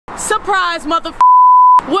surprise, mother.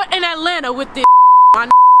 We're in Atlanta with this.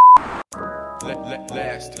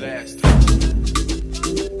 Last.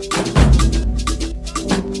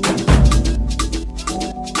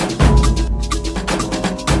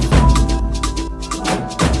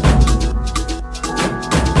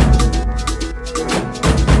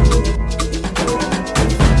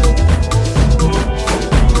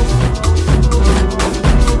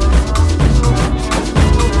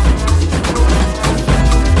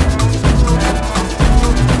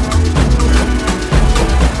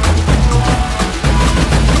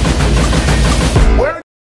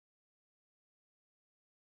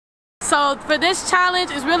 So for this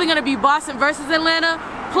challenge, it's really gonna be Boston versus Atlanta,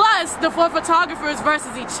 plus the 4 photographers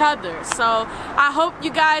versus each other. So I hope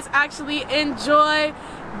you guys actually enjoy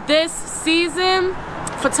this season.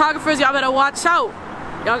 Photographers, y'all better watch out.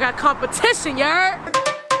 Y'all got competition, you heard?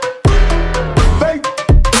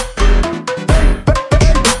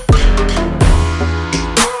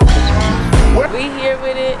 We here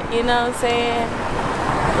with it, you know what I'm saying?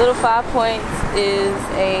 Little 5 points is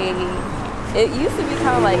it used to be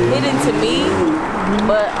kind of like hidden to me,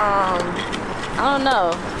 but I don't know.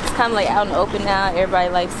 It's kind of like out in the open now. Everybody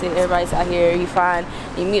likes it. Everybody's out here.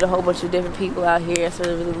 You meet a whole bunch of different people out here. That's what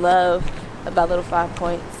I really love about Little 5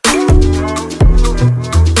 Points.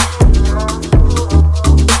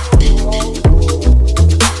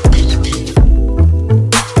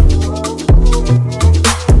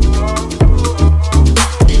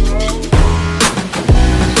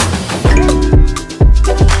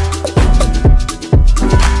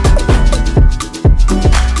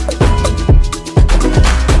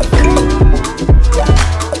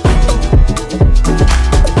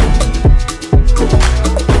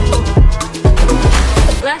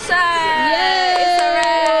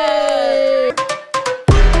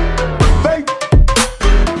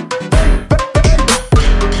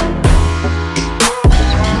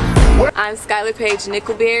 I'm Schuyler Paige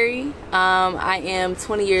Nickleberry. I am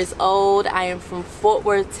 20 years old. I am from Fort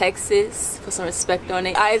Worth, Texas. Put some respect on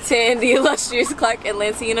it. I attend the illustrious Clark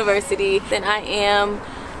Atlanta University. Then I am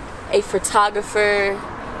a photographer,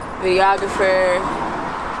 videographer.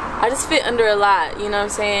 I just fit under a lot, you know what I'm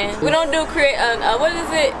saying? We don't do what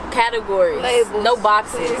is it? Categories. Labels. No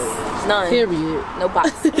boxes. None. Period. No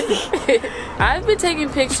boxes. I've been taking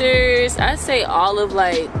pictures, I'd say all of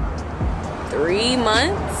like 3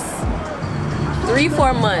 months.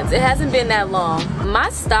 3-4 months. It hasn't been that long. My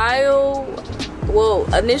style,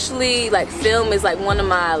 well, initially like film is like one of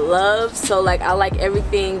my loves, so like I like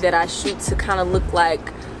everything that I shoot to kind of look like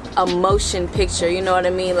a motion picture, you know what I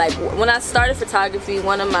mean? Like when I started photography,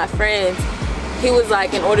 one of my friends, he was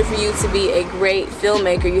like, in order for you to be a great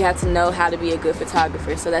filmmaker, you have to know how to be a good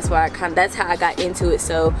photographer. So that's why that's how I got into it.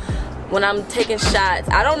 So when I'm taking shots,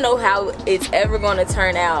 I don't know how it's ever going to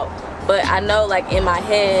turn out, but I know like in my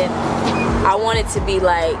head I want it to be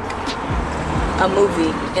like a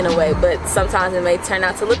movie in a way, but sometimes it may turn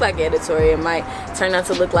out to look like an editorial. It might turn out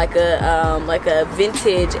to look like a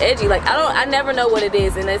vintage, edgy. Like I never know what it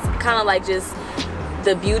is, and it's kind of like just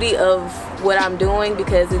the beauty of what I'm doing,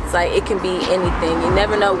 because it's like it can be anything. You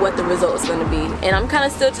never know what the result's going to be, and I'm kind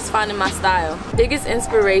of still just finding my style. Biggest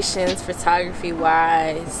inspirations photography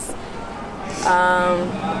wise,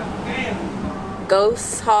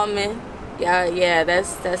 Ghost Hallman. Yeah,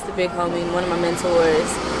 that's the big homie, one of my mentors.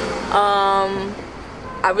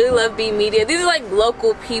 I really love B Media. These are like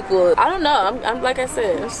local people. I don't know. I'm like I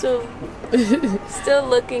said, I'm still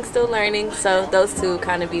looking, still learning. So those two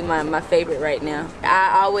kind of be my favorite right now.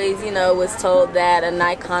 I always, you know, was told that a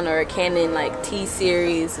Nikon or a Canon like T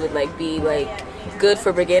series would like be like good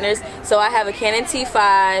for beginners. So I have a Canon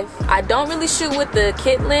T5. I don't really shoot with the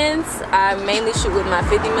kit lens. I mainly shoot with my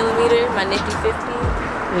 50mm, my Nifty 50.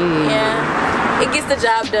 Yeah, it gets the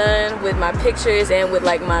job done with my pictures and with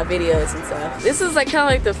like my videos and stuff. This is like kind of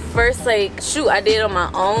like the first like shoot I did on my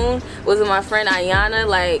own, was with my friend Ayana.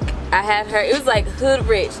 Like I had her, it was like hood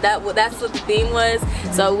rich, that's what the theme was.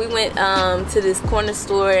 So we went to this corner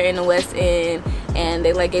store in the West End, and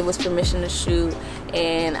they like gave us permission to shoot,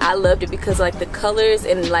 and I loved it because like the colors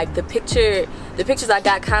and like the pictures I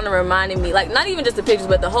got kind of reminded me, like not even just the pictures,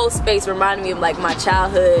 but the whole space reminded me of like my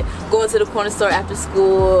childhood, going to the corner store after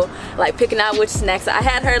school, like picking out which snacks. I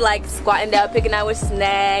had her like squatting down picking out which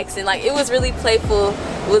snacks, and like it was really playful,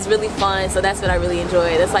 it was really fun. So that's what I really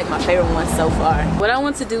enjoyed. That's like my favorite one so far. What I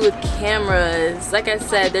want to do with cameras, like I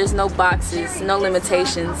said, there's no boxes, no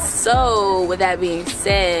limitations. So with that being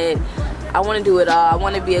said, I want to do it all. I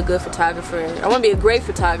want to be a good photographer. I want to be a great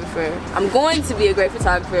photographer. I'm going to be a great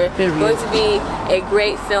photographer. I'm going to be a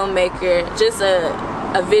great filmmaker. Just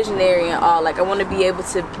a visionary and all. Like I want to be able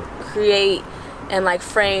to create and like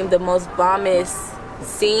frame the most bombest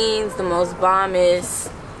scenes, the most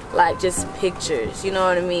bombest like just pictures, you know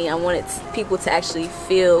what I mean? I wanted people to actually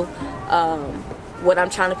feel what I'm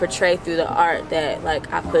trying to portray through the art that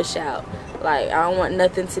like I push out. Like, I don't want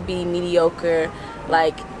nothing to be mediocre.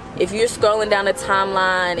 Like, if you're scrolling down the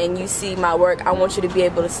timeline and you see my work, I want you to be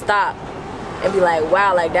able to stop and be like,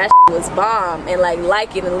 wow, like that was bomb, and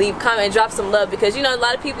like it and leave comment and drop some love, because you know a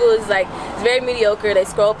lot of people is like, it's very mediocre, they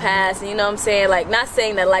scroll past, and you know what I'm saying, like, not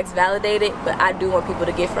saying that likes validate it, but I do want people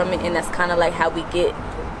to get from it, and that's kind of like how we get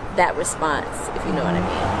that response, if you know what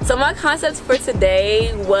I mean. So my concept for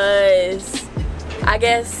today was, I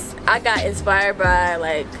guess I got inspired by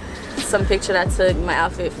like some picture that I took my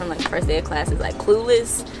outfit from like first day of class is like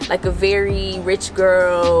Clueless, like a very rich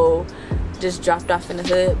girl just dropped off in the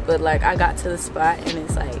hood, but like I got to the spot and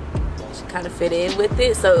it's like she kind of fit in with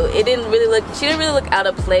it, so it didn't really look, she didn't really look out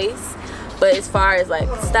of place. But as far as like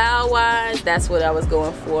style wise, that's what I was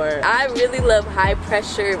going for. I really love high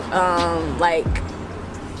pressure like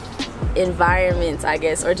environments, I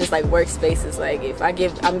guess, or just like workspaces. Like if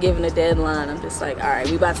I'm given a deadline, I'm just like, all right,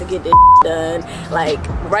 we about to get this done. Like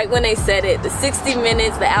right when they said it, the 60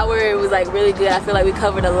 minutes, the hour was like really good. I feel like we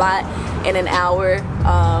covered a lot in an hour.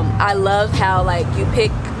 I love how like you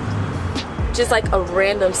pick just like a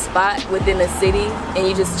random spot within a city and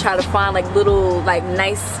you just try to find like little like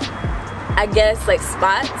nice, I guess, like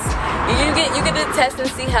spots. You get to test and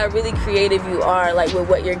see how really creative you are like with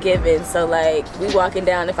what you're given. So like we walking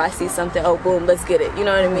down, if I see something, oh boom, let's get it, you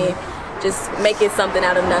know what I mean? Just making something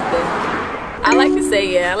out of nothing. I like to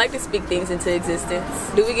say, yeah, I like to speak things into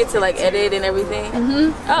existence. Do we get to like edit and everything?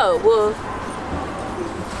 Mm-hmm. Oh well,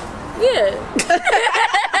 yeah.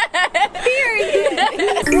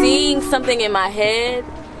 Period. Seeing something in my head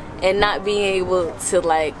and not being able to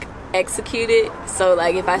like execute it. So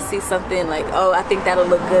like if I see something like, oh, I think that'll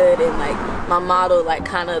look good, and like my model like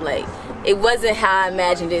kind of like it wasn't how I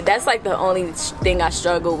imagined it. That's like the only thing I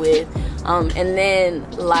struggle with. And then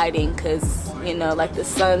lighting, because you know like the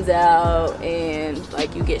sun's out and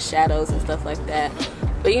like you get shadows and stuff like that.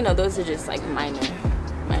 But you know those are just like minor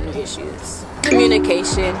issues.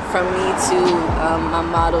 Communication from me to my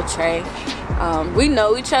model Trey. We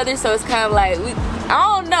know each other, so it's kind of like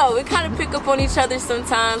I don't know, we kind of pick up on each other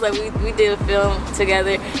sometimes. Like we did a film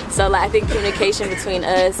together, so like I think communication between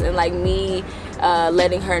us and like me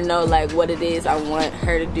letting her know like what it is I want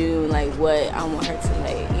her to do, like what I want her to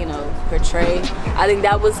like, you know, portray. I think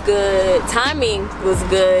that was good. Timing was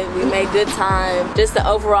good. We made good time. Just the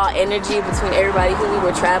overall energy between everybody who we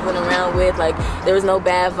were traveling around with, like there was no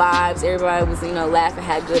bad vibes. Everybody was, you know, laughing,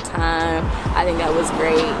 had a good time. I think that was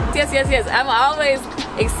great. Yes. I'm always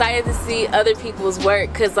excited to see other people's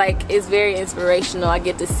work, because like it's very inspirational. I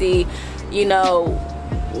get to see, you know,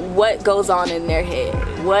 what goes on in their head,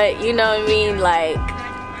 what, you know what I mean, like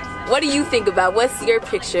what do you think about, what's your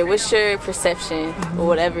picture, what's your perception, or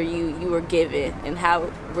whatever you were given, and how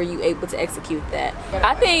were you able to execute that?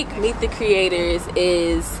 I think Meet the Creators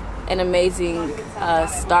is an amazing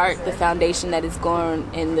start. The foundation that is going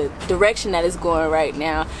in the direction that is going right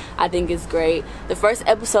now, I think is great. The first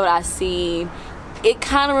episode I seen, it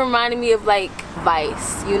kind of reminded me of like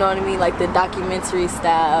Vice, you know what I mean, like the documentary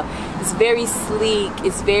style. It's very sleek,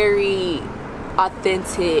 it's very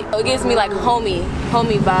authentic. It gives me like homie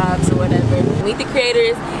vibes or whatever. Meet the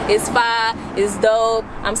Creators is fire, it's dope.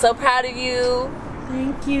 I'm so proud of you.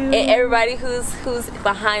 Thank you. And everybody who's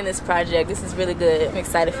behind this project. This is really good. I'm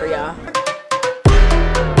excited for y'all.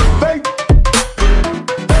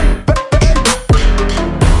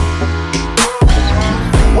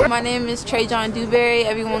 My name is Trey John Dewberry.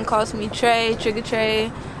 Everyone calls me Trey, Trigger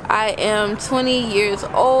Trey. I am 20 years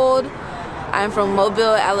old. I'm from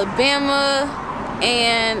Mobile, Alabama,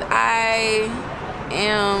 and I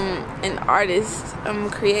am an artist. I'm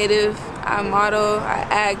creative. I model, I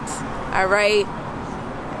act, I write,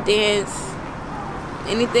 dance,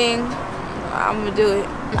 anything, I'm gonna do it.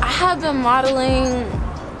 I have been modeling,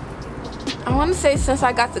 I want to say since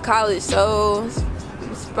I got to college, so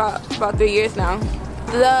it's about 3 years now.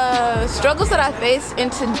 The struggles that I faced in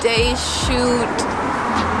today's shoot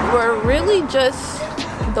were really just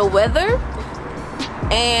the weather,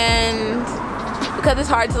 and because it's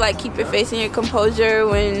hard to like keep your face and your composure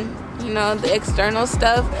when, you know, the external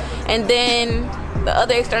stuff, and then the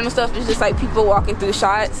other external stuff is just like people walking through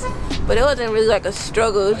shots, but it wasn't really like a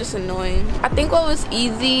struggle, it was just annoying. I think what was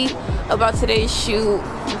easy about today's shoot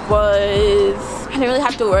was I didn't really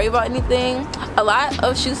have to worry about anything. A lot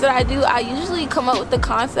of shoots that I do, I usually come up with the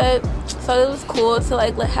concept, so it was cool to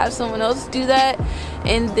like have someone else do that,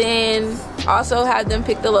 and then also have them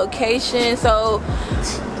pick the location. So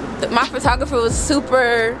my photographer was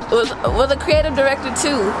was a creative director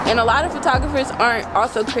too, and a lot of photographers aren't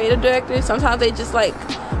also creative directors. Sometimes they just like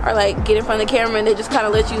are like get in front of the camera and they just kind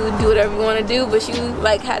of let you do whatever you want to do, but she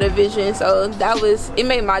like had a vision, so it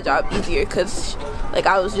made my job easier because like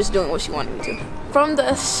I was just doing what she wanted me to. From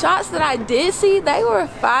the shots that I did see, they were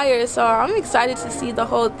fire, so I'm excited to see the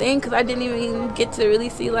whole thing because I didn't even get to really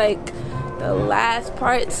see like the last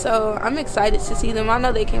part, so I'm excited to see them. I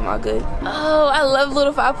know they came out good. Oh, I love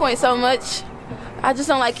Little 5 Point so much. I just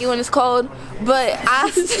don't like it when it's cold, but I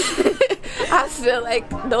feel like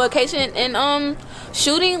the location and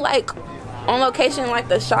shooting like on location, like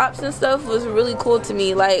the shops and stuff, was really cool to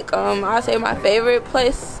me. Like I'd say my favorite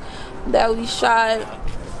place that we shot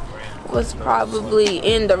was probably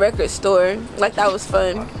in the record store. Like that was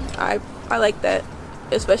fun. I like that,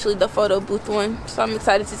 especially the photo booth one. So I'm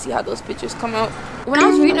excited to see how those pictures come out. When I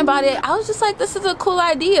was reading about it, I was just like, this is a cool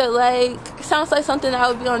idea. Like, it sounds like something that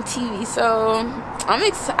would be on TV. So I'm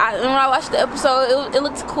excited. When I watched the episode, it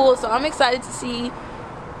looked cool. So I'm excited to see,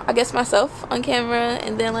 I guess, myself on camera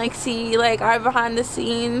and then like see like our behind the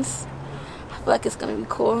scenes. I feel like it's gonna be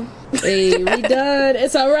cool. Hey, we done.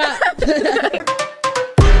 It's a wrap.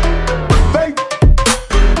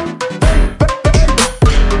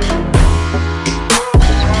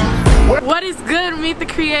 What is good, Meet the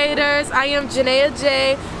Creators? I am Janaea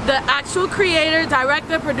J, the actual creator,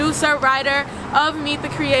 director, producer, writer of Meet the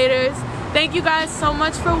Creators. Thank you guys so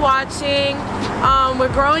much for watching.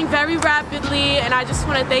 We're growing very rapidly, and I just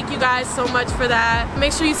want to thank you guys so much for that.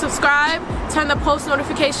 Make sure you subscribe, turn the post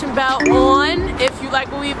notification bell on if you like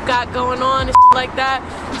what we've got going on and like that.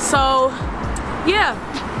 So, yeah.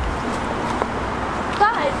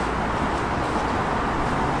 Bye.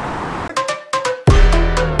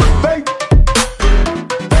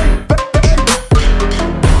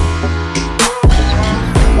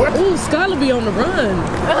 Ooh, Schuyler be on the run.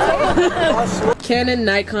 Canon,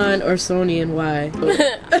 Nikon, or Sony, and why?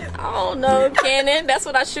 I don't know. Canon. That's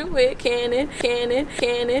what I shoot with. Canon.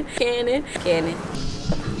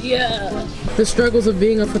 Yeah. The struggles of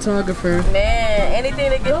being a photographer. Man,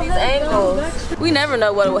 anything to get these angles. We never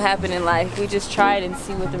know what will happen in life. We just try it and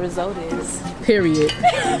see what the result is. Period.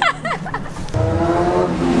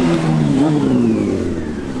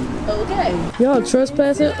 Okay. Y'all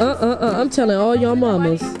trespassing? I'm telling all y'all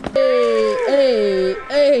mamas. Hey.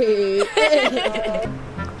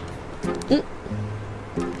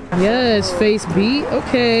 Yes, face beat.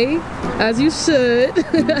 Okay. As you should.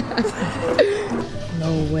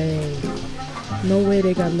 No way. No way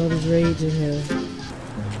they got Love's Rage in here.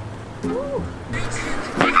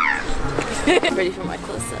 Ready for my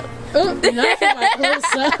close-up. Not for my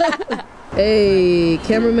close-up. Hey,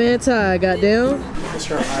 cameraman Ty, got down? That's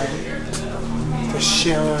her eye. For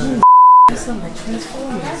sure.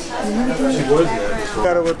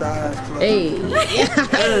 Got her with the eyes closed. Hey.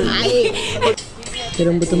 Hit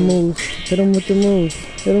him with the move. Hit him with the move.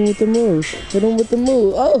 Hit him with the move. Hit him with the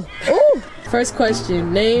move. Oh. First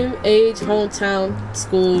question. Name, age, hometown,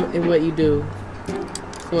 school, and what you do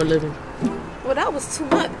for a living. Well, that was too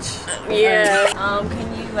much. Yeah.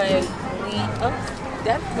 Can you like lean up?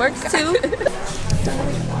 That works too.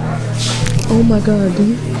 Oh my God, do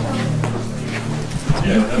you?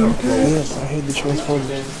 Yes, I hate the transform.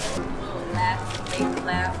 Laugh, make you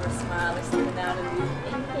laugh or smile or something out of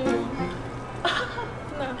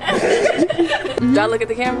you. Do I look at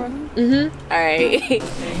the camera? Mm-hmm. All right.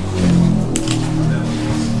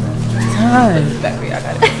 Ty. Back for you, I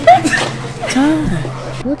got it.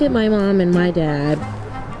 Ty. Look at my mom and my dad.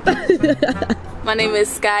 My name is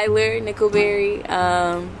Schuyler Nickleberry.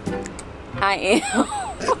 I am.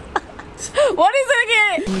 What is it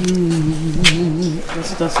again?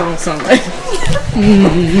 That's the song.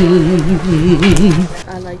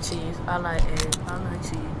 I like cheese. I like eggs. I like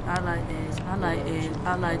cheese. I like eggs. I like eggs.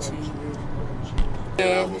 I like cheese.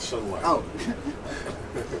 And Oh,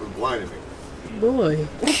 it was blinding me. Boy.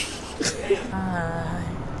 I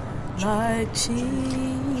like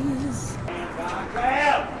cheese.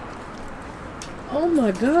 Oh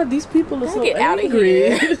my God, these people are so get out of angry.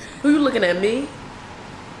 here. Who you looking at, me?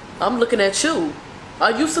 I'm looking at you.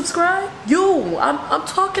 Are you subscribed? You. I'm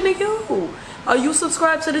talking to you. Are you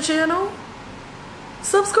subscribed to the channel?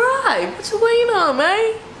 Subscribe. What you waiting on,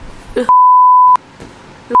 man? The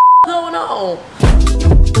going on?